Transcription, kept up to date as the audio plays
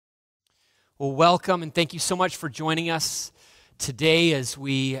Well, welcome and thank you so much for joining us today as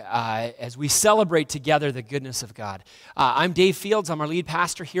we celebrate together the goodness of God. I'm Dave Fields. I'm our lead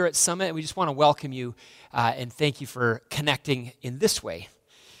pastor here at Summit, and we just want to welcome you and thank you for connecting in this way.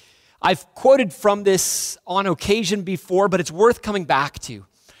 I've quoted from this on occasion before, but it's worth coming back to.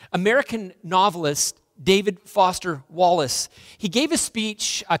 American novelist David Foster Wallace, he gave a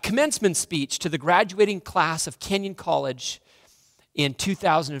speech, a commencement speech to the graduating class of Kenyon College in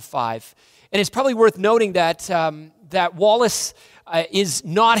 2005. And it's probably worth noting that Wallace is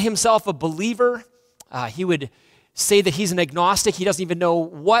not himself a believer. He would say that he's an agnostic. He doesn't even know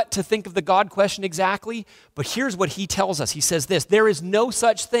what to think of the God question exactly. But here's what he tells us. He says this: there is no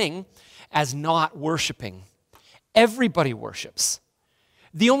such thing as not worshiping. Everybody worships.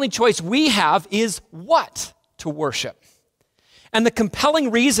 The only choice we have is what to worship. And the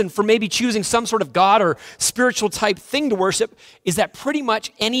compelling reason for maybe choosing some sort of God or spiritual type thing to worship is that pretty much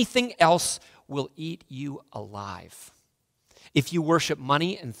anything else will eat you alive. If you worship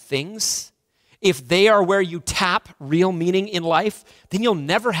money and things, if they are where you tap real meaning in life, then you'll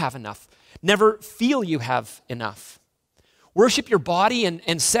never have enough, never feel you have enough. Worship your body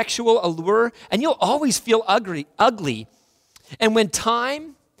and sexual allure, and you'll always feel ugly. And when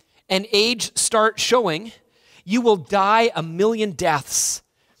time and age start showing, you will die a million deaths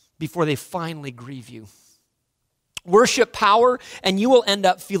before they finally grieve you. Worship power, and you will end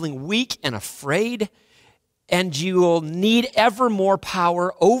up feeling weak and afraid, and you will need ever more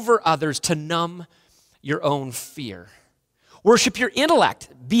power over others to numb your own fear. Worship your intellect,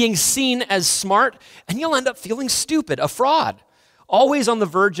 being seen as smart, and you'll end up feeling stupid, a fraud, always on the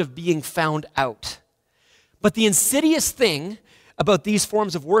verge of being found out. But the insidious thing about these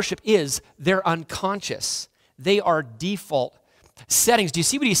forms of worship is they're unconscious. They are default settings. Do you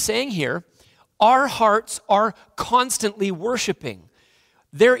see what he's saying here? Our hearts are constantly worshiping.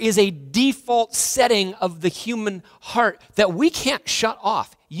 There is a default setting of the human heart that we can't shut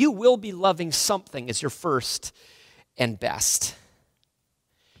off. You will be loving something as your first and best.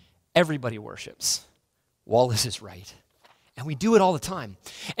 Everybody worships. Wallace is right. And we do it all the time.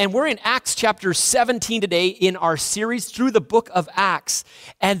 And we're in Acts chapter 17 today in our series through the book of Acts.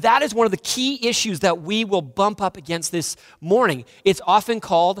 And that is one of the key issues that we will bump up against this morning. It's often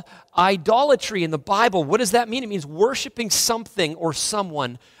called idolatry in the Bible. What does that mean? It means worshiping something or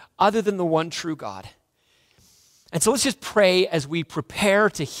someone other than the one true God. And so let's just pray as we prepare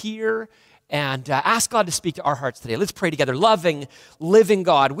to hear and ask God to speak to our hearts today. Let's pray together. Loving, living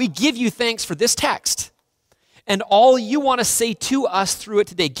God, we give you thanks for this text and all you want to say to us through it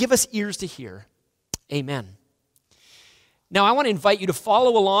today. Give us ears to hear. Amen. Now, I want to invite you to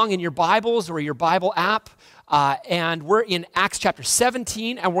follow along in your Bibles or your Bible app. And we're in Acts chapter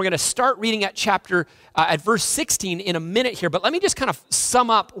 17, and we're going to start reading at verse 16 in a minute here. But let me just kind of sum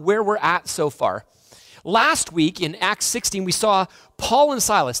up where we're at so far. Last week in Acts 16, we saw Paul and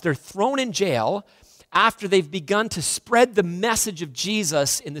Silas. They're thrown in jail after they've begun to spread the message of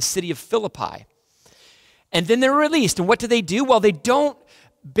Jesus in the city of Philippi. And then they're released. And what do? Well, they don't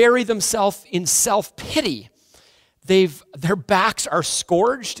bury themselves in self-pity. Their backs are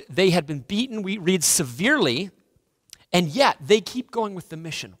scourged. They had been beaten, we read, severely. And yet, they keep going with the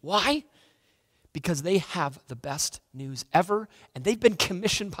mission. Why? Because they have the best news ever, and they've been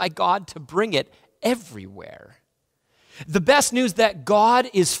commissioned by God to bring it everywhere. The best news that God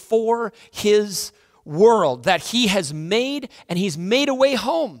is for his world, that he has made, and he's made a way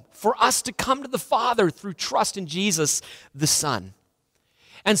home for us to come to the Father through trust in Jesus, the Son.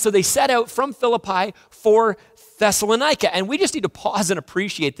 And so they set out from Philippi for Thessalonica. And we just need to pause and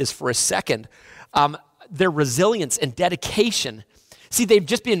appreciate this for a second. Their resilience and dedication. See, they've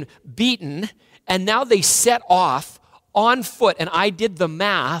just been beaten, and now they set off on foot. And I did the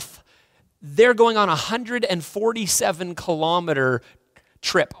math. They're going on a 147-kilometer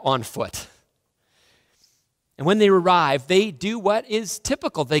trip on foot. And when they arrive, they do what is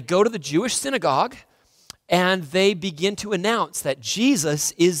typical. They go to the Jewish synagogue and they begin to announce that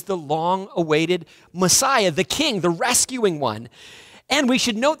Jesus is the long-awaited Messiah, the King, the rescuing one. And we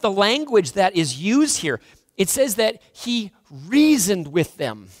should note the language that is used here. It says that he reasoned with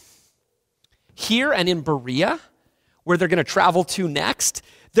them. Here and in Berea, where they're going to travel to next,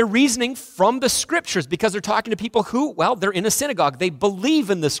 they're reasoning from the scriptures because they're talking to people who, well, they're in a synagogue. They believe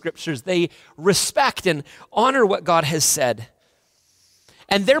in the scriptures. They respect and honor what God has said.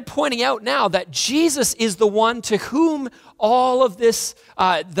 And they're pointing out now that Jesus is the one to whom all of this,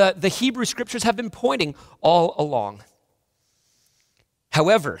 the Hebrew scriptures have been pointing all along.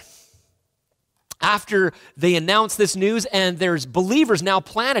 However, After they announce this news and there's believers now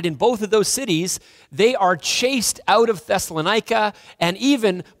planted in both of those cities, they are chased out of Thessalonica, and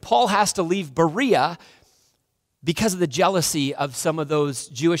even Paul has to leave Berea because of the jealousy of some of those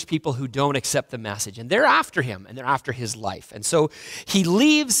Jewish people who don't accept the message. And they're after him, and they're after his life. And so he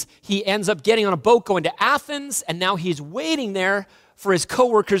leaves, he ends up getting on a boat going to Athens, and now he's waiting there for his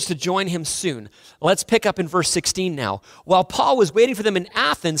co-workers to join him soon. Let's pick up in verse 16 now. While Paul was waiting for them in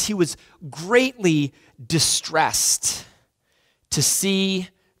Athens, he was greatly distressed to see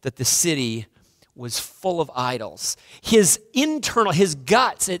that the city was full of idols. His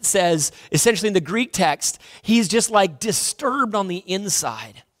guts, it says, essentially in the Greek text, he's just like disturbed on the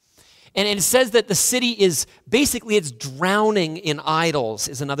inside. And it says that the city is basically, it's drowning in idols,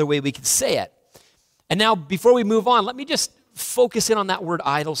 is another way we could say it. And now, before we move on, let me just focus in on that word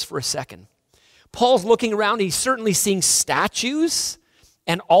idols for a second. Paul's looking around, he's certainly seeing statues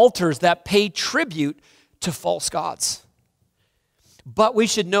and altars that pay tribute to false gods. But we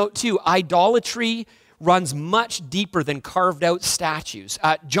should note too, idolatry runs much deeper than carved out statues.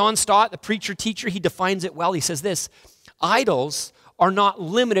 John Stott, the preacher teacher, he defines it well. He says this: idols are not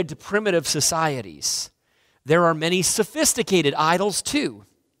limited to primitive societies. There are many sophisticated idols too.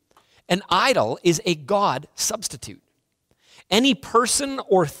 An idol is a God substitute. Any person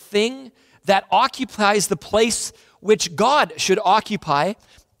or thing that occupies the place which God should occupy,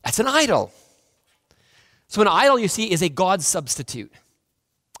 that's an idol. So an idol, you see, is a God substitute.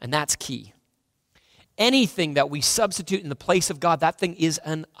 And that's key. Anything that we substitute in the place of God, that thing is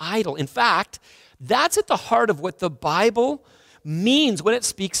an idol. In fact, that's at the heart of what the Bible means when it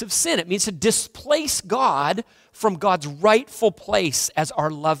speaks of sin. It means to displace God from God's rightful place as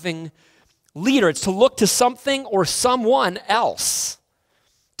our loving leader. It's to look to something or someone else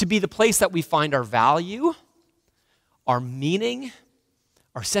to be the place that we find our value, our meaning,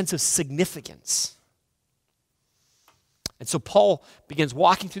 our sense of significance. And so Paul begins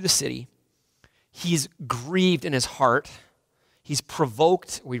walking through the city. He's grieved in his heart. He's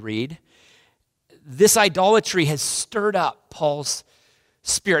provoked, we read. This idolatry has stirred up Paul's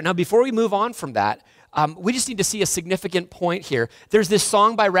spirit. Now, before we move on from that, we just need to see a significant point here. There's this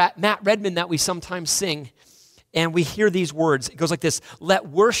song by Matt Redman that we sometimes sing, and we hear these words. It goes like this: let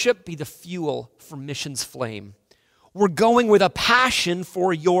worship be the fuel for mission's flame. We're going with a passion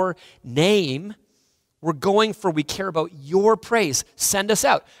for your name. We're going for we care about your praise. Send us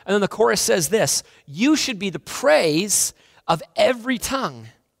out. And then the chorus says this: you should be the praise of every tongue.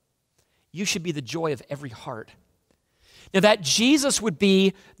 You should be the joy of every heart. Now, that Jesus would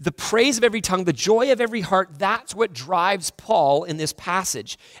be the praise of every tongue, the joy of every heart, that's what drives Paul in this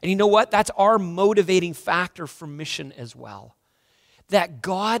passage. And you know what? That's our motivating factor for mission as well. That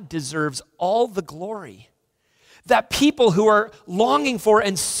God deserves all the glory. That people who are longing for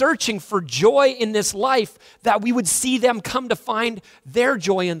and searching for joy in this life, that we would see them come to find their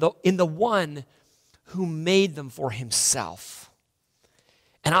joy in the one who made them for himself.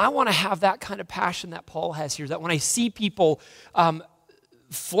 And I want to have that kind of passion that Paul has here, that when I see people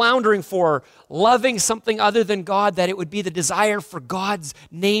floundering for loving something other than God, that it would be the desire for God's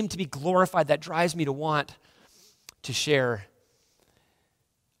name to be glorified that drives me to want to share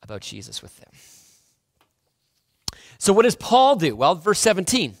about Jesus with them. So what does Paul do? Well, verse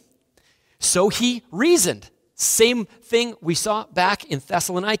 17. So he reasoned. Same thing we saw back in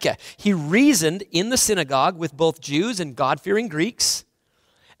Thessalonica. He reasoned in the synagogue with both Jews and God-fearing Greeks,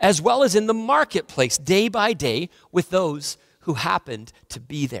 as well as in the marketplace day by day with those who happened to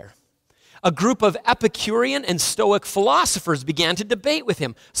be there. A group of Epicurean and Stoic philosophers began to debate with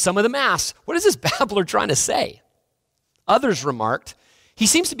him. Some of them asked, what is this babbler trying to say? Others remarked, he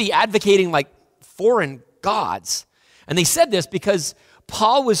seems to be advocating like foreign gods. And they said this because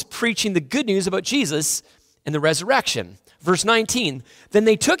Paul was preaching the good news about Jesus and the resurrection. Verse 19, then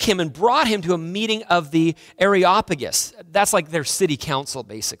they took him and brought him to a meeting of the Areopagus. That's like their city council,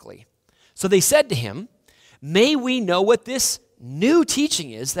 basically. So they said to him, may we know what this new teaching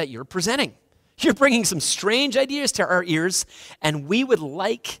is that you're presenting? You're bringing some strange ideas to our ears, and we would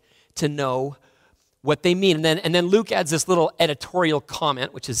like to know what they mean. And then Luke adds this little editorial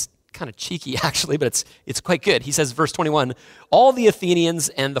comment, which is kind of cheeky, actually, but it's quite good. He says, verse 21, all the Athenians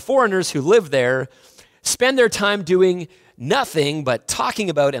and the foreigners who live there spend their time doing nothing but talking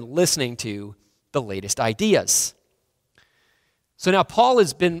about and listening to the latest ideas. So now Paul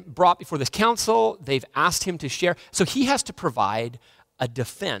has been brought before this council. They've asked him to share. So he has to provide a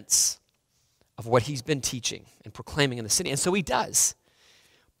defense of what he's been teaching and proclaiming in the city. And so he does.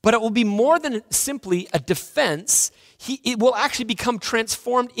 But it will be more than simply a defense. It will actually become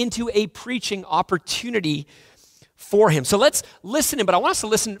transformed into a preaching opportunity for him. So let's listen in, but I want us to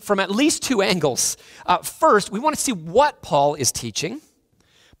listen from at least two angles. First, we want to see what Paul is teaching,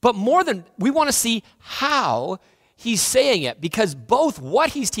 but more than, we want to see how he's saying it, because both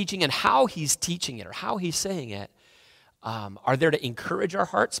what he's teaching and how he's teaching it, or how he's saying it, are there to encourage our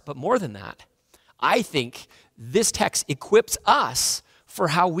hearts. But more than that, I think this text equips us for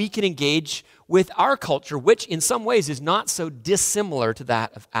how we can engage with our culture, which in some ways is not so dissimilar to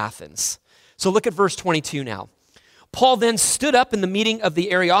that of Athens. So look at verse 22 now. Paul then stood up in the meeting of the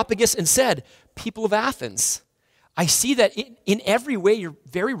Areopagus and said, "People of Athens, I see that in every way you're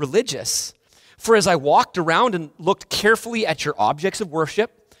very religious. For as I walked around and looked carefully at your objects of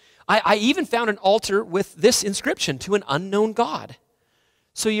worship, I even found an altar with this inscription, 'To an unknown God.'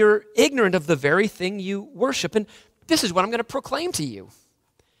 So you're ignorant of the very thing you worship. And this is what I'm going to proclaim to you."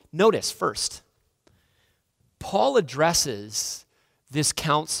 Notice first, Paul addresses this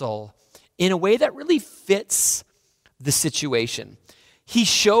council in a way that really fits the situation. He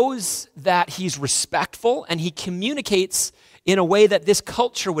shows that he's respectful, and he communicates in a way that this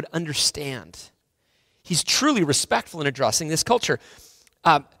culture would understand. He's truly respectful in addressing this culture.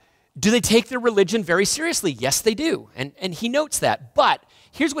 Do they take their religion very seriously? Yes, they do. And he notes that. But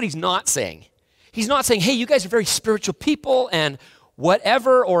here's what he's not saying. He's not saying, hey, you guys are very spiritual people, and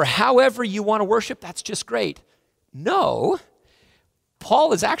whatever or however you want to worship, that's just great. No,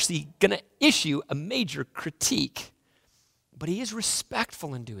 Paul is actually going to issue a major critique, but he is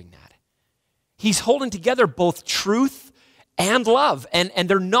respectful in doing that. He's holding together both truth and love, and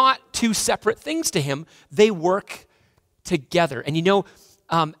they're not two separate things to him. They work together. And you know,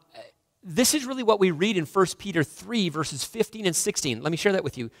 this is really what we read in 1 Peter 3, verses 15 and 16. Let me share that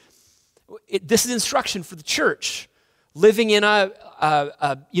with you. This is instruction for the church. Living in a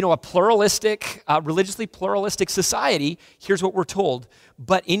pluralistic, religiously pluralistic society, here's what we're told.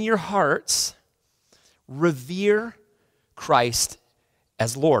 But in your hearts, revere Christ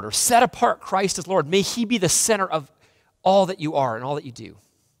as Lord, or set apart Christ as Lord. May he be the center of all that you are and all that you do.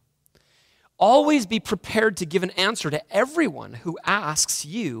 Always be prepared to give an answer to everyone who asks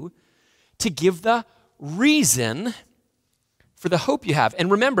you to give the reason for the hope you have.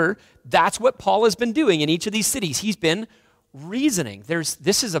 And remember, that's what Paul has been doing in each of these cities. He's been reasoning.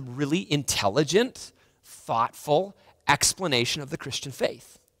 This is a really intelligent, thoughtful explanation of the Christian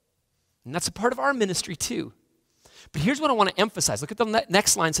faith. And that's a part of our ministry too. But here's what I want to emphasize. Look at the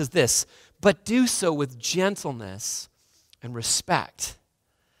next line, says this, but do so with gentleness and respect.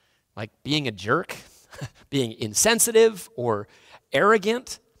 Like being a jerk, being insensitive or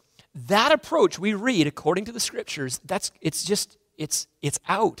arrogant. That approach we read according to the scriptures, it's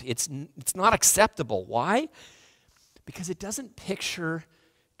out. It's not acceptable. Why? Because it doesn't picture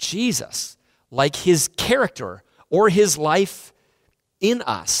Jesus, like his character or his life in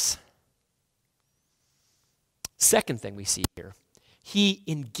us. Second thing we see here, he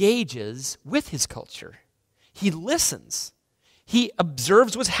engages with his culture. He listens. He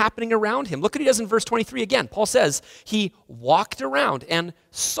observes what's happening around him. Look what he does in verse 23 again. Paul says he walked around and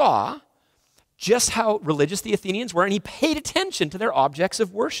saw just how religious the Athenians were, and he paid attention to their objects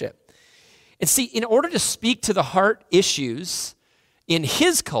of worship. And see, in order to speak to the heart issues in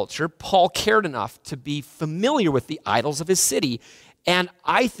his culture, Paul cared enough to be familiar with the idols of his city. And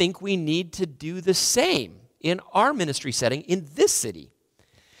I think we need to do the same in our ministry setting in this city.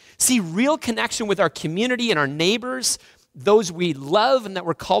 See, real connection with our community and our neighbors, those we love and that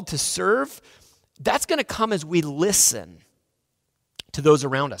we're called to serve, that's going to come as we listen to those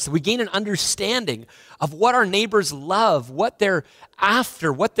around us. So we gain an understanding of what our neighbors love, what they're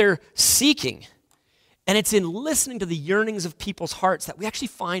after, what they're seeking. And it's in listening to the yearnings of people's hearts that we actually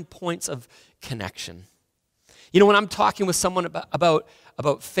find points of connection. You know, when I'm talking with someone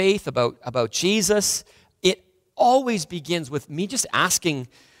about faith, about Jesus, it always begins with me just asking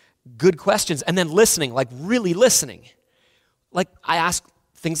good questions and then listening, like really listening. Like I ask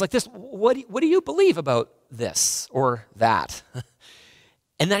things like this, what do you believe about this or that?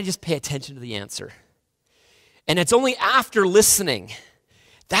 And then I just pay attention to the answer. And it's only after listening,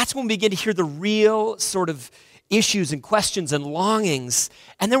 that's when we begin to hear the real sort of issues and questions and longings.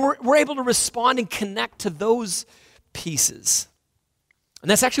 And then we're able to respond and connect to those pieces. And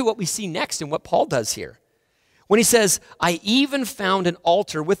that's actually what we see next in what Paul does here. When he says, I even found an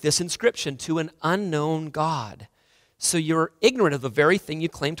altar with this inscription, to an unknown God. So you're ignorant of the very thing you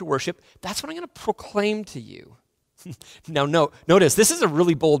claim to worship. That's what I'm going to proclaim to you. Now, notice, this is a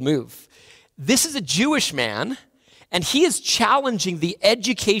really bold move. This is a Jewish man, and he is challenging the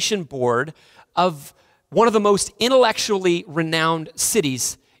education board of one of the most intellectually renowned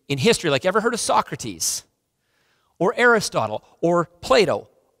cities in history. Like, ever heard of Socrates or Aristotle or Plato?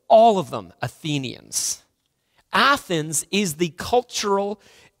 All of them Athenians. Athens is the cultural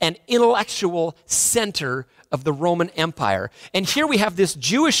and intellectual center of the Roman Empire. And here we have this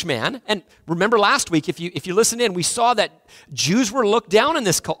Jewish man, and remember last week, if you listened in, we saw that Jews were looked down in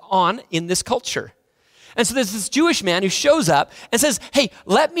this culture. And so there's this Jewish man who shows up and says, hey,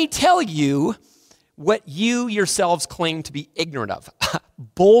 let me tell you what you yourselves claim to be ignorant of.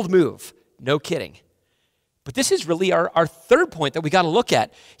 Bold move, no kidding. But this is really our third point that we got to look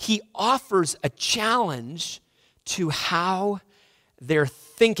at. He offers a challenge to how they're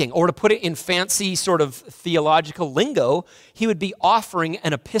thinking, or to put it in fancy sort of theological lingo, he would be offering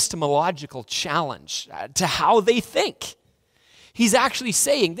an epistemological challenge to how they think. He's actually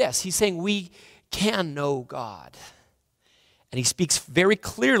saying this. He's saying we can know God. And he speaks very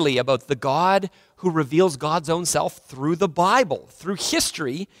clearly about the God who reveals God's own self through the Bible, through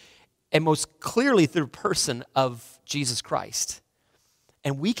history, and most clearly through the person of Jesus Christ.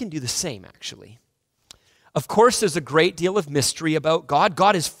 And we can do the same, actually. Of course, there's a great deal of mystery about God.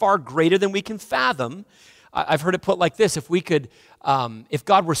 God is far greater than we can fathom. I've heard it put like this: if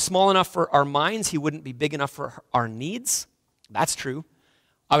God were small enough for our minds, he wouldn't be big enough for our needs. That's true.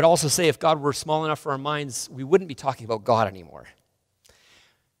 I would also say if God were small enough for our minds, we wouldn't be talking about God anymore.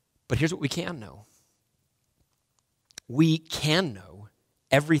 But here's what we can know. We can know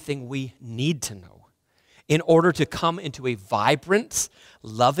everything we need to know in order to come into a vibrant,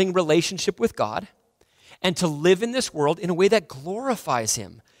 loving relationship with God and to live in this world in a way that glorifies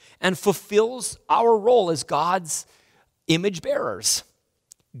him and fulfills our role as God's image bearers.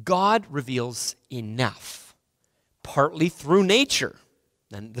 God reveals enough, partly through nature.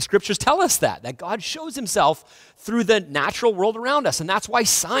 And the scriptures tell us that God shows himself through the natural world around us. And that's why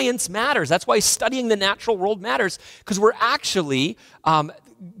science matters. That's why studying the natural world matters, because we're actually,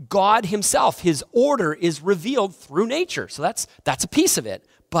 God himself, his order is revealed through nature. So that's a piece of it,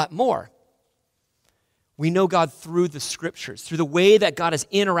 but more. We know God through the scriptures, through the way that God has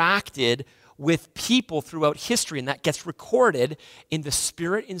interacted with people throughout history, and that gets recorded in the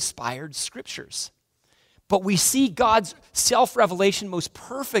Spirit-inspired scriptures. But we see God's self-revelation most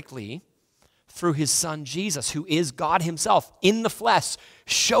perfectly through his son Jesus, who is God himself in the flesh,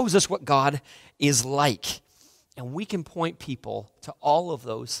 shows us what God is like. And we can point people to all of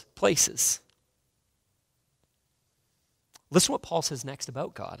those places. Listen to what Paul says next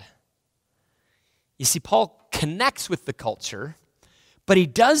about God. You see, Paul connects with the culture, but he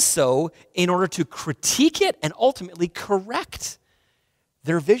does so in order to critique it and ultimately correct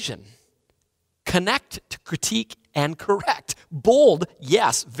their vision. Connect, to critique, and correct. Bold,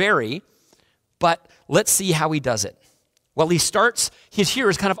 yes, very, but let's see how he does it. Well, he starts his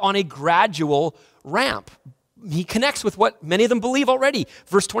hearers kind of on a gradual ramp. He connects with what many of them believe already.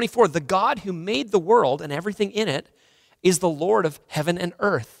 Verse 24, the God who made the world and everything in it is the Lord of heaven and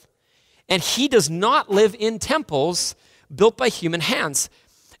earth. And he does not live in temples built by human hands.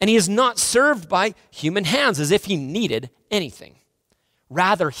 And he is not served by human hands as if he needed anything.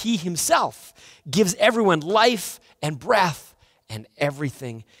 Rather, he himself gives everyone life and breath and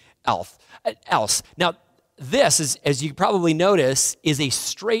everything else. Now, this, is, as you probably notice, is a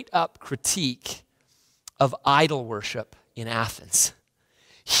straight-up critique of idol worship in Athens.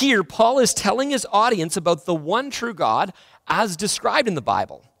 Here, Paul is telling his audience about the one true God as described in the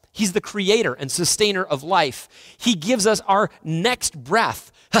Bible. He's the creator and sustainer of life. He gives us our next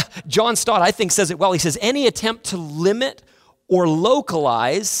breath. John Stott, I think, says it well. He says, any attempt to limit or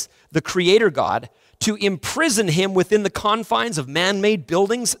localize the creator God, to imprison him within the confines of man-made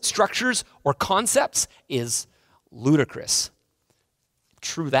buildings, structures, or concepts is ludicrous.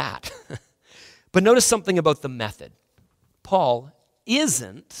 True that. But notice something about the method. Paul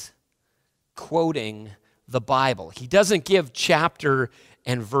isn't quoting the Bible. He doesn't give chapter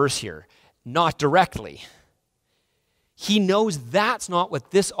and verse here, not directly. He knows that's not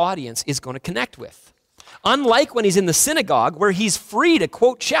what this audience is going to connect with. Unlike when he's in the synagogue, where he's free to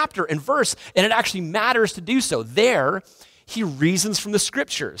quote chapter and verse, and it actually matters to do so. There, he reasons from the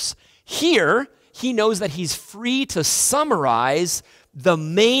scriptures. Here, he knows that he's free to summarize the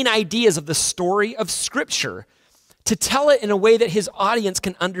main ideas of the story of Scripture, to tell it in a way that his audience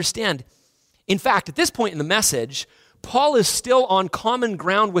can understand. In fact, at this point in the message, Paul is still on common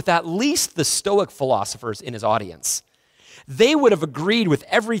ground with at least the Stoic philosophers in his audience. They would have agreed with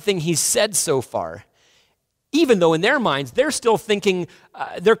everything he's said so far, even though in their minds, they're still thinking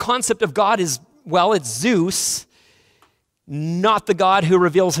their concept of God is, well, it's Zeus, not the God who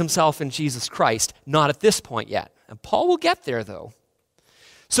reveals himself in Jesus Christ. Not at this point yet. And Paul will get there, though.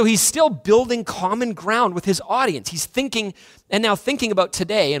 So he's still building common ground with his audience. He's thinking, and now thinking about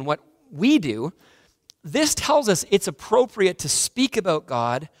today and what we do. This tells us it's appropriate to speak about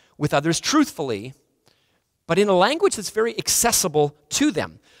God with others truthfully, but in a language that's very accessible to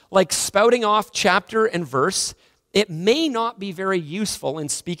them. Like spouting off chapter and verse, it may not be very useful in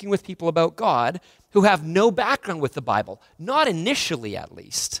speaking with people about God who have no background with the Bible, not initially at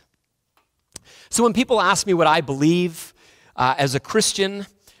least. So when people ask me what I believe as a Christian,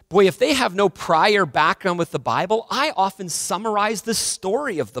 boy, if they have no prior background with the Bible, I often summarize the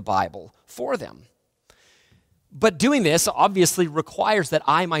story of the Bible for them. But doing this obviously requires that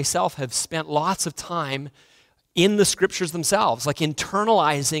I myself have spent lots of time in the scriptures themselves, like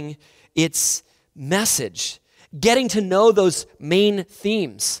internalizing its message, getting to know those main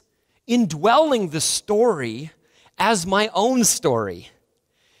themes, indwelling the story as my own story.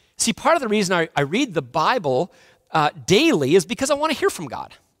 See, part of the reason I read the Bible daily is because I want to hear from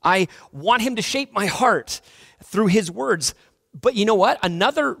God. I want him to shape my heart through his words. But you know what?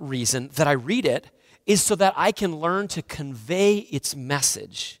 Another reason that I read it is so that I can learn to convey its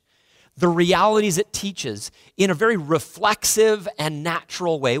message, the realities it teaches, in a very reflexive and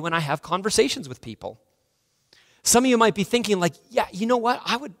natural way when I have conversations with people. Some of you might be thinking like, yeah, you know what?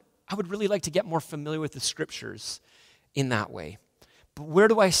 I would really like to get more familiar with the scriptures in that way. But where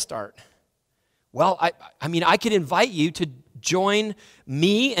do I start? Well, I mean, I could invite you to join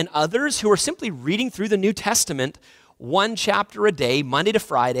me and others who are simply reading through the New Testament one chapter a day, Monday to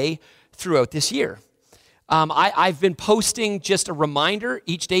Friday, throughout this year. I've been posting just a reminder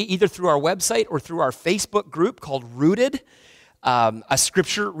each day, either through our website or through our Facebook group called Rooted, a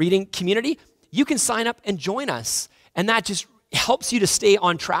scripture reading community. You can sign up and join us, and that just helps you to stay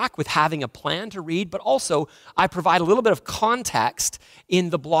on track with having a plan to read, but also I provide a little bit of context in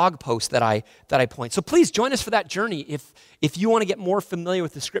the blog post that I point. So please join us for that journey if you want to get more familiar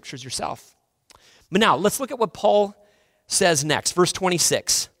with the scriptures yourself. But now, let's look at what Paul says next, verse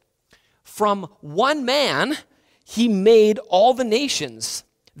 26. From one man, he made all the nations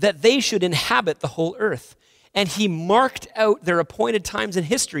that they should inhabit the whole earth. And he marked out their appointed times in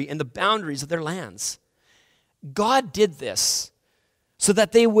history and the boundaries of their lands. God did this so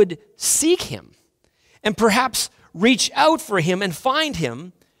that they would seek him and perhaps reach out for him and find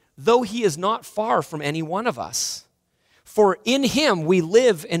him, though he is not far from any one of us. For in him we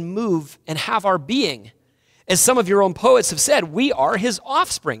live and move and have our being. As some of your own poets have said, we are his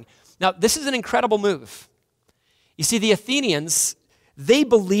offspring. Now, this is an incredible move. You see, the Athenians, they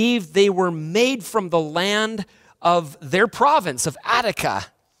believed they were made from the land of their province, of Attica.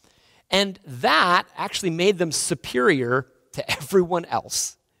 And that actually made them superior to everyone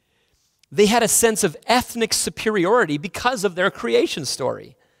else. They had a sense of ethnic superiority because of their creation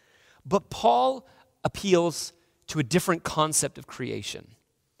story. But Paul appeals to a different concept of creation,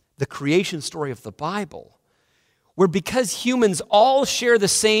 the creation story of the Bible, where because humans all share the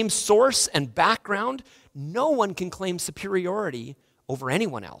same source and background, no one can claim superiority over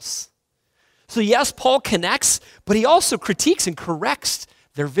anyone else. So yes, Paul connects, but he also critiques and corrects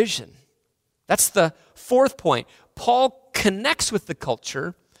their vision. That's the fourth point. Paul connects with the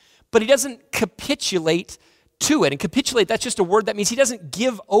culture, but he doesn't capitulate to it. And capitulate, that's just a word that means he doesn't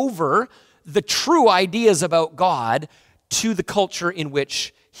give over the true ideas about God to the culture in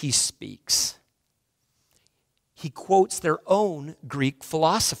which he speaks. He quotes their own Greek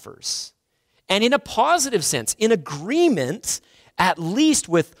philosophers. And in a positive sense, in agreement, at least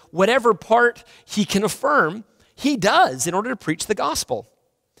with whatever part he can affirm, he does in order to preach the gospel.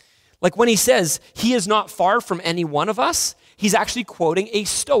 Like when he says, he is not far from any one of us, he's actually quoting a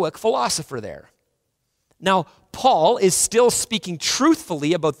Stoic philosopher there. Now, Paul is still speaking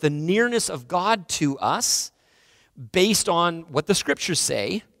truthfully about the nearness of God to us based on what the scriptures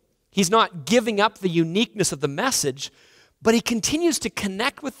say. He's not giving up the uniqueness of the message, but he continues to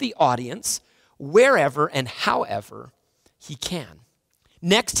connect with the audience wherever and however he can.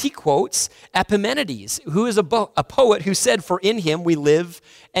 Next, he quotes Epimenides, who is a poet who said, "For in him we live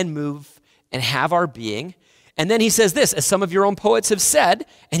and move and have our being." And then he says this, as some of your own poets have said,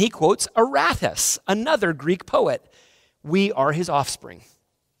 and he quotes Aratus, another Greek poet. We are his offspring.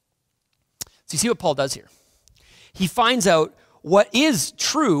 So you see what Paul does here? He finds out what is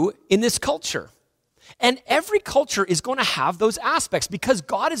true in this culture. And every culture is going to have those aspects because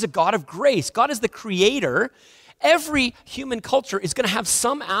God is a God of grace. God is the creator. Every human culture is going to have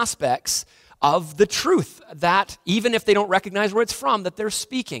some aspects of the truth that, even if they don't recognize where it's from, that they're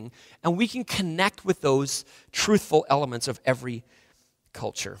speaking. And we can connect with those truthful elements of every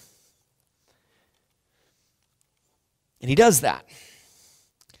culture. And he does that.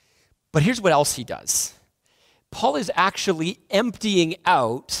 But here's what else he does. Paul is actually emptying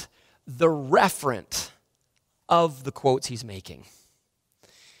out the referent of the quotes he's making.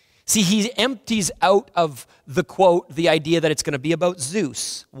 See, he empties out of the quote the idea that it's going to be about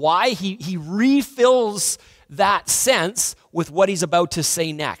Zeus. Why? He refills that sense with what he's about to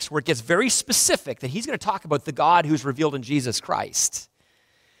say next, where it gets very specific that he's going to talk about the God who's revealed in Jesus Christ.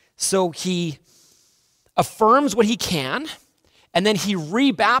 So he affirms what he can, and then he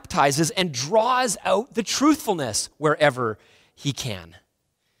rebaptizes and draws out the truthfulness wherever he can.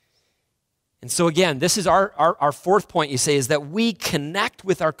 And so again, this is our fourth point, you say, is that we connect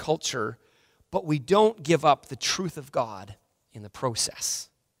with our culture, but we don't give up the truth of God in the process.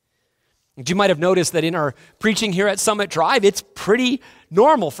 And you might have noticed that in our preaching here at Summit Drive, it's pretty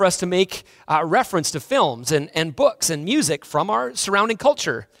normal for us to make reference to films and books and music from our surrounding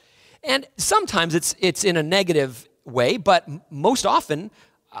culture. And sometimes it's in a negative way, but most often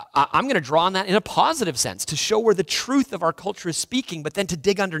I'm going to draw on that in a positive sense to show where the truth of our culture is speaking, but then to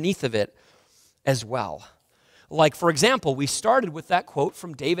dig underneath of it as well. Like, for example, we started with that quote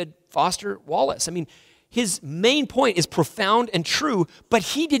from David Foster Wallace. I mean, his main point is profound and true, but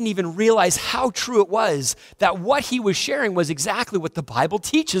he didn't even realize how true it was, that what he was sharing was exactly what the Bible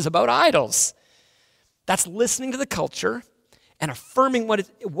teaches about idols. That's listening to the culture and affirming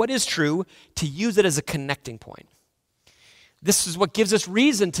what is true to use it as a connecting point. This is what gives us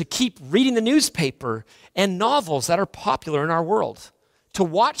reason to keep reading the newspaper and novels that are popular in our world, to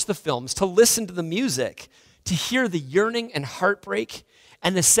watch the films, to listen to the music, to hear the yearning and heartbreak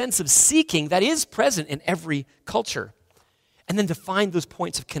and the sense of seeking that is present in every culture, and then to find those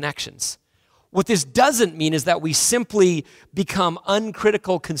points of connections. What this doesn't mean is that we simply become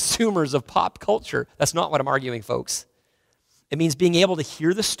uncritical consumers of pop culture. That's not what I'm arguing, folks. It means being able to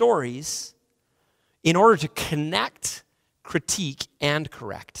hear the stories in order to connect, critique, and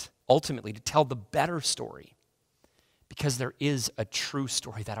correct, ultimately to tell the better story, because there is a true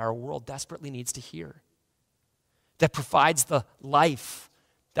story that our world desperately needs to hear, that provides the life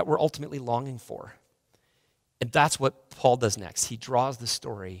that we're ultimately longing for. And that's what Paul does next. He draws the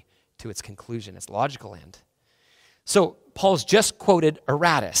story to its conclusion, its logical end. So Paul's just quoted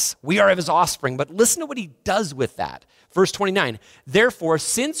Aratus. We are of his offspring, but listen to what he does with that. Verse 29, therefore,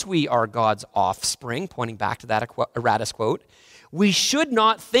 since we are God's offspring, pointing back to that Aratus quote, we should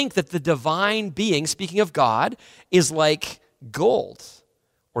not think that the divine being, speaking of God, is like gold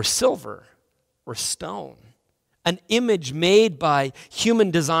or silver or stone, an image made by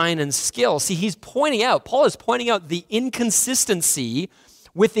human design and skill. See, Paul is pointing out the inconsistency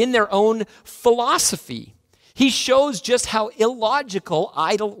within their own philosophy. He shows just how illogical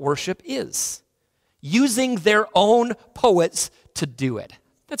idol worship is, using their own poets to do it.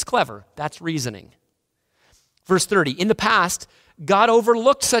 That's clever. That's reasoning. Verse 30, in the past, God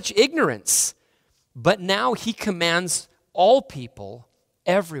overlooked such ignorance, but now he commands all people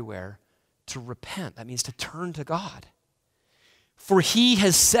everywhere to repent. That means to turn to God. For he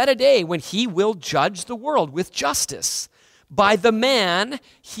has set a day when he will judge the world with justice by the man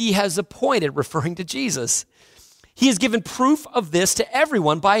he has appointed, referring to Jesus. He has given proof of this to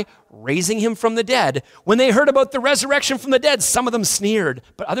everyone by raising him from the dead. When they heard about the resurrection from the dead, some of them sneered,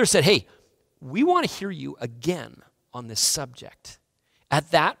 but others said, hey, we want to hear you again on this subject.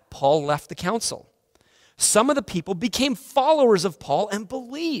 At that, Paul left the council. Some of the people became followers of Paul and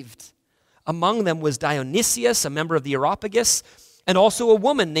believed. Among them was Dionysius, a member of the Areopagus, and also a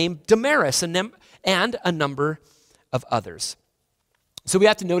woman named Damaris, and a number of others. So we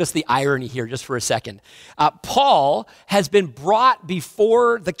have to notice the irony here just for a second. Paul has been brought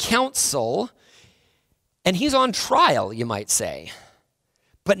before the council, and he's on trial, you might say.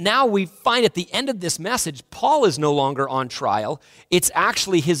 But now we find at the end of this message, Paul is no longer on trial. It's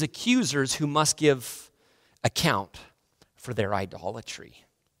actually his accusers who must give account for their idolatry.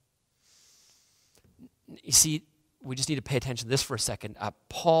 You see, we just need to pay attention to this for a second.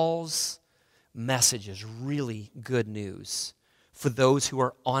 Paul's message is really good news for those who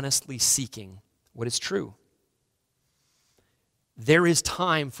are honestly seeking what is true. There is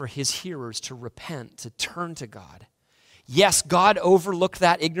time for his hearers to repent, to turn to God. Yes, God overlooked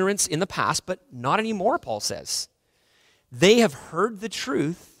that ignorance in the past, but not anymore, Paul says. They have heard the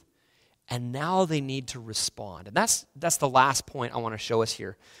truth, and now they need to respond. And that's the last point I want to show us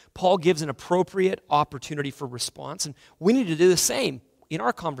here. Paul gives an appropriate opportunity for response, and we need to do the same in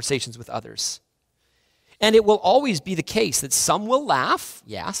our conversations with others. And it will always be the case that some will laugh.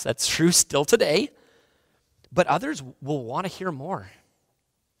 Yes, that's true still today. But others will want to hear more.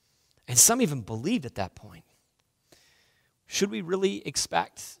 And some even believed at that point. Should we really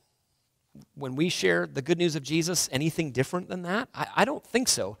expect, when we share the good news of Jesus, anything different than that? I don't think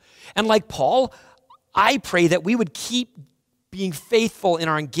so. And like Paul, I pray that we would keep being faithful in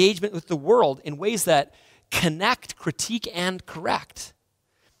our engagement with the world in ways that connect, critique, and correct.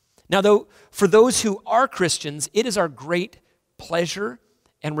 Now, though, for those who are Christians, it is our great pleasure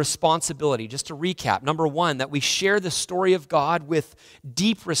and responsibility. Just to recap, number one, that we share the story of God with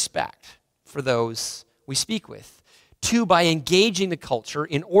deep respect for those we speak with. Two, by engaging the culture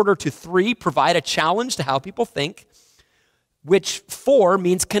in order to, three, provide a challenge to how people think, which, four,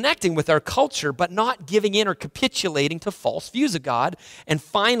 means connecting with our culture but not giving in or capitulating to false views of God. And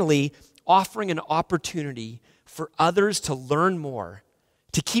finally, offering an opportunity for others to learn more,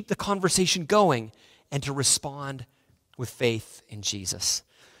 to keep the conversation going, and to respond with faith in Jesus.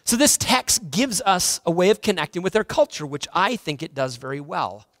 So this text gives us a way of connecting with our culture, which I think it does very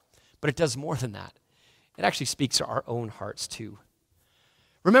well. But it does more than that. It actually speaks to our own hearts too.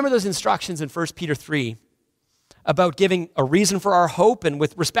 Remember those instructions in 1 Peter 3 about giving a reason for our hope and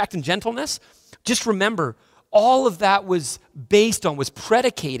with respect and gentleness? Just remember, all of that was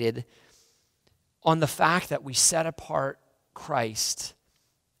predicated on the fact that we set apart Christ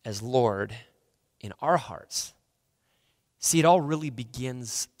as Lord in our hearts. See, it all really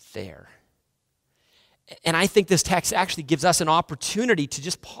begins there. And I think this text actually gives us an opportunity to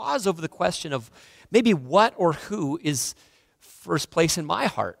just pause over the question of maybe what or who is first place in my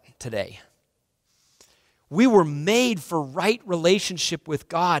heart today. We were made for right relationship with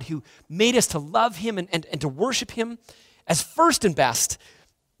God, who made us to love him and to worship him as first and best.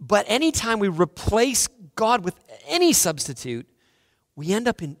 But anytime we replace God with any substitute, we end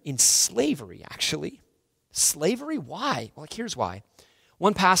up in slavery, actually. Slavery? Why? Well, here's why.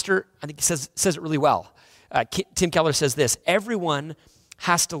 One pastor, I think, says it really well. Tim Keller says this: everyone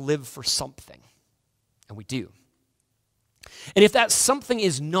has to live for something, and we do. And if that something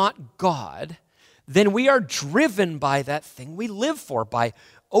is not God, then we are driven by that thing we live for, by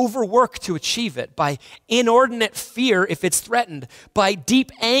overwork to achieve it, by inordinate fear if it's threatened, by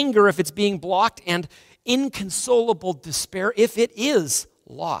deep anger if it's being blocked, and inconsolable despair if it is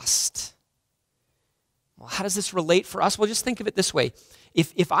lost. Well, how does this relate for us? Well, just think of it this way.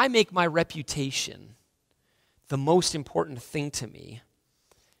 If I make my reputation the most important thing to me,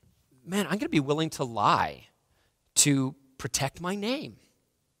 man, I'm going to be willing to lie to protect my name.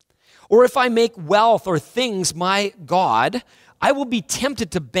 Or if I make wealth or things my God, I will be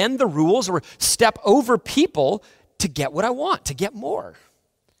tempted to bend the rules or step over people to get what I want, to get more.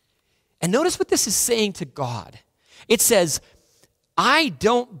 And notice what this is saying to God. It says, I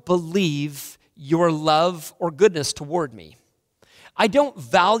don't believe your love or goodness toward me. I don't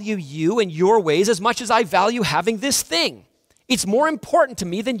value you and your ways as much as I value having this thing. It's more important to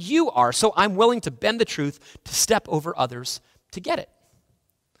me than you are, so I'm willing to bend the truth to step over others to get it.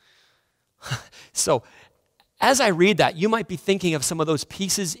 So, as I read that, you might be thinking of some of those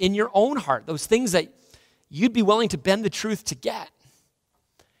pieces in your own heart, those things that you'd be willing to bend the truth to get.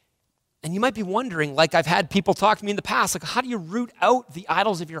 And you might be wondering, like I've had people talk to me in the past, like, how do you root out the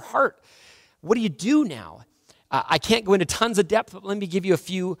idols of your heart? What do you do now? I can't go into tons of depth, but let me give you a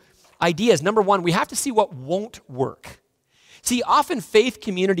few ideas. Number one, we have to see what won't work. See, often faith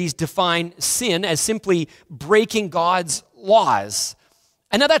communities define sin as simply breaking God's laws.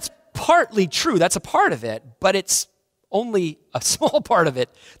 And now that's partly true. That's a part of it, but it's only a small part of it.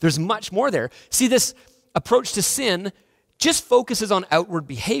 There's much more there. See, this approach to sin just focuses on outward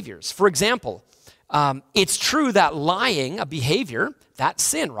behaviors. For example, it's true that lying, a behavior, that's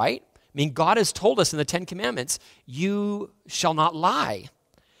sin, right? I mean, God has told us in the Ten Commandments, you shall not lie.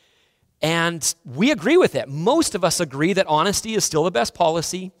 And we agree with it. Most of us agree that honesty is still the best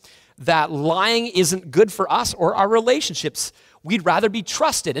policy, that lying isn't good for us or our relationships. We'd rather be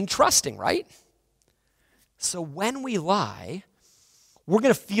trusted and trusting, right? So when we lie, we're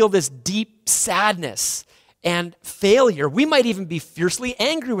going to feel this deep sadness and failure. We might even be fiercely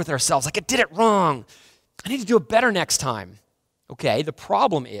angry with ourselves, like I did it wrong. I need to do it better next time. Okay, the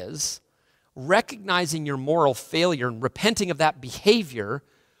problem is recognizing your moral failure and repenting of that behavior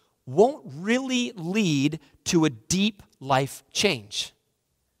won't really lead to a deep life change.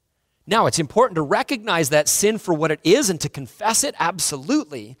 Now, it's important to recognize that sin for what it is and to confess it,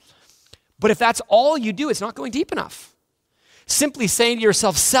 absolutely. But if that's all you do, it's not going deep enough. Simply saying to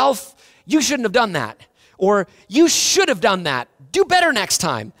yourself, self, you shouldn't have done that. Or you should have done that. Do better next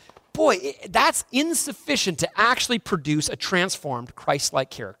time. Boy, that's insufficient to actually produce a transformed Christ-like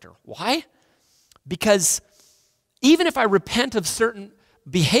character. Why? Because even if I repent of certain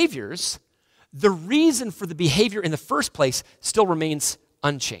behaviors, the reason for the behavior in the first place still remains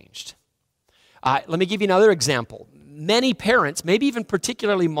unchanged. Let me give you another example. Many parents, maybe even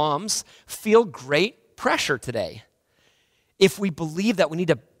particularly moms, feel great pressure today. If we believe that we need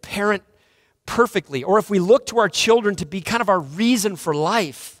to parent perfectly, or if we look to our children to be kind of our reason for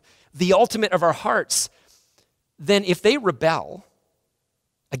life, the ultimate of our hearts, then if they rebel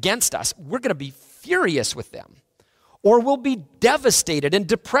against us, we're going to be furious with them. Or we'll be devastated and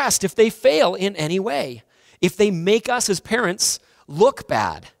depressed if they fail in any way. If they make us as parents look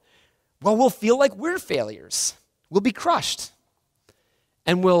bad, well, we'll feel like we're failures. We'll be crushed.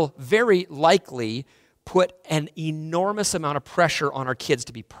 And we'll very likely put an enormous amount of pressure on our kids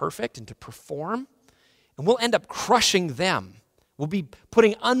to be perfect and to perform. And we'll end up crushing them. We'll be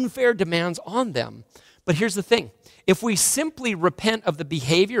putting unfair demands on them. But here's the thing. If we simply repent of the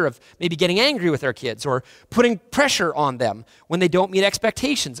behavior of maybe getting angry with our kids or putting pressure on them when they don't meet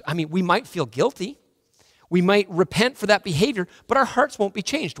expectations, we might feel guilty. We might repent for that behavior, but our hearts won't be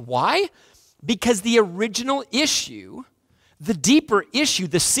changed. Why? Because the original issue, the deeper issue,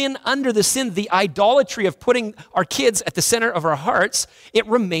 the sin under the sin, the idolatry of putting our kids at the center of our hearts, it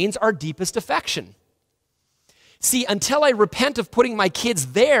remains our deepest affection. See, until I repent of putting my kids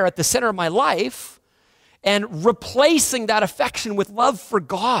there at the center of my life and replacing that affection with love for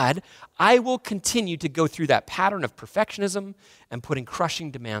God, I will continue to go through that pattern of perfectionism and putting crushing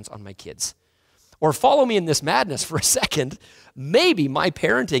demands on my kids. Or follow me in this madness for a second. Maybe my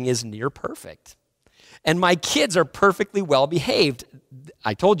parenting is near perfect and my kids are perfectly well behaved.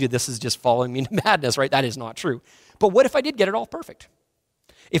 I told you this is just following me into madness, right? That is not true. But what if I did get it all perfect?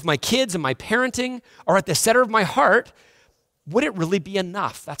 If my kids and my parenting are at the center of my heart, would it really be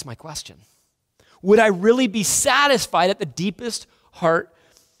enough? That's my question. Would I really be satisfied at the deepest heart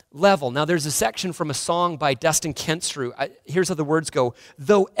level? Now, there's a section from a song by Dustin Kensrue. Here's how the words go.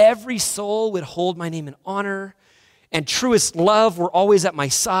 Though every soul would hold my name in honor, and truest love were always at my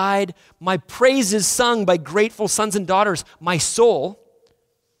side, my praises sung by grateful sons and daughters, my soul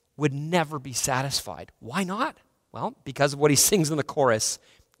would never be satisfied. Why not? Well, because of what he sings in the chorus.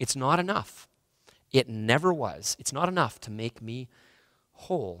 It's not enough. It never was. It's not enough to make me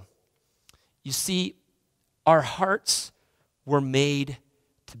whole. You see, our hearts were made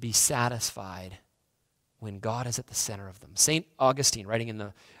to be satisfied when God is at the center of them. St. Augustine, writing in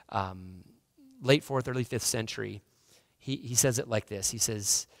the late 4th, early 5th century, he says it like this. He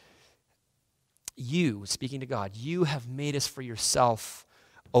says, you, speaking to God, you have made us for yourself,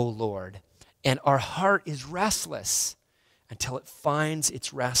 O Lord, and our heart is restless until it finds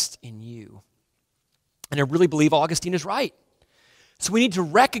its rest in you. And I really believe Augustine is right. So we need to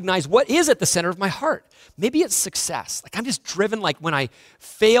recognize what is at the center of my heart. Maybe it's success. Like I'm just driven, like when I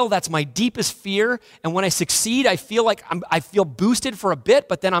fail, that's my deepest fear. And when I succeed, I feel like I feel boosted for a bit,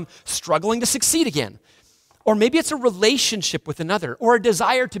 but then I'm struggling to succeed again. Or maybe it's a relationship with another or a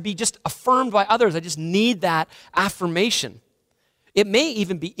desire to be just affirmed by others. I just need that affirmation. It may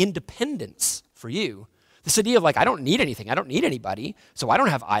even be independence for you. This idea of like, I don't need anything. I don't need anybody, so I don't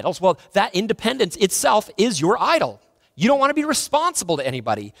have idols. Well, that independence itself is your idol. You don't want to be responsible to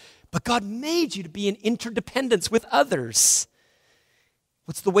anybody, but God made you to be in interdependence with others.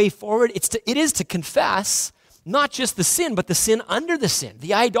 What's the way forward? It is to confess not just the sin, but the sin under the sin,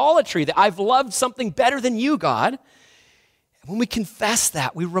 the idolatry, that I've loved something better than you, God. When we confess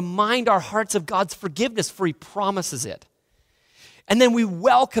that, we remind our hearts of God's forgiveness, for he promises it. And then we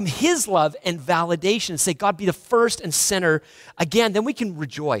welcome his love and validation and say, God, be the first and center. Again, then we can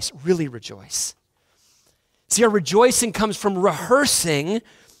rejoice, really rejoice. See, our rejoicing comes from rehearsing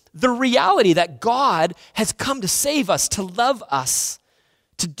the reality that God has come to save us, to love us,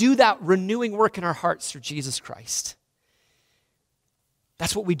 to do that renewing work in our hearts through Jesus Christ.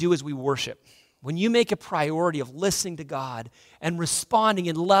 That's what we do as we worship. When you make a priority of listening to God and responding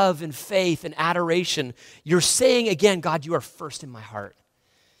in love and faith and adoration, you're saying again, God, you are first in my heart.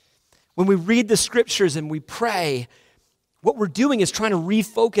 When we read the scriptures and we pray, what we're doing is trying to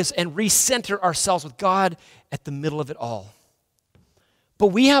refocus and recenter ourselves with God at the middle of it all. But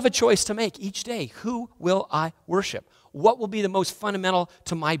we have a choice to make each day. Who will I worship? What will be the most fundamental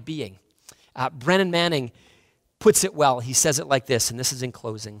to my being? Brennan Manning puts it well. He says it like this, and this is in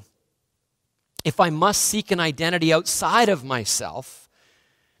closing. If I must seek an identity outside of myself,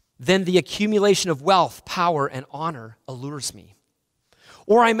 then the accumulation of wealth, power, and honor allures me.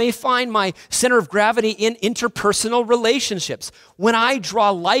 Or I may find my center of gravity in interpersonal relationships. When I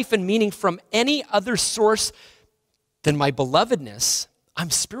draw life and meaning from any other source than my belovedness, I'm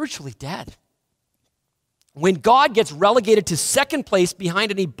spiritually dead. When God gets relegated to second place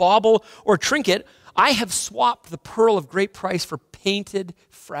behind any bauble or trinket, I have swapped the pearl of great price for painted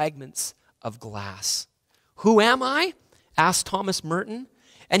fragments of glass. Who am I? Asked Thomas Merton.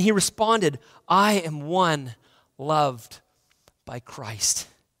 And he responded, I am one loved by Christ.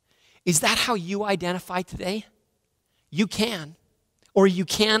 Is that how you identify today? You can, or you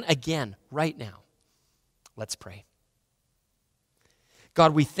can again right now. Let's pray.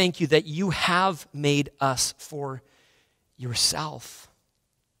 God, we thank you that you have made us for yourself.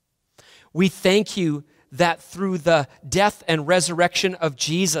 We thank you that through the death and resurrection of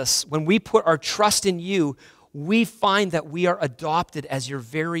Jesus, when we put our trust in you, we find that we are adopted as your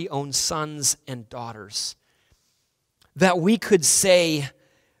very own sons and daughters. That we could say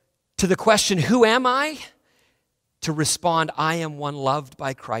to the question, who am I? To respond, I am one loved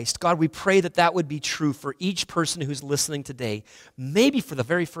by Christ. God, we pray that that would be true for each person who's listening today, maybe for the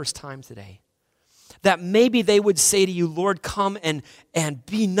very first time today. That maybe they would say to you, Lord, come and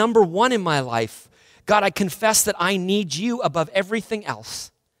be number one in my life. God, I confess that I need you above everything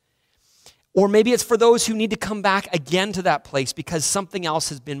else. Or maybe it's for those who need to come back again to that place because something else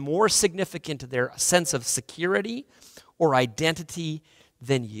has been more significant to their sense of security or identity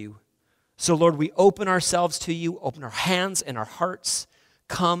than you. So, Lord, we open ourselves to you, open our hands and our hearts.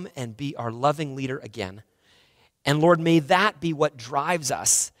 Come and be our loving leader again. And Lord, may that be what drives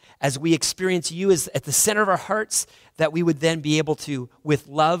us as we experience you as at the center of our hearts, that we would then be able to, with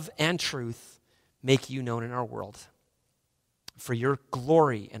love and truth, make you known in our world. For your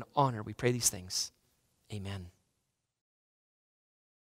glory and honor, we pray these things. Amen.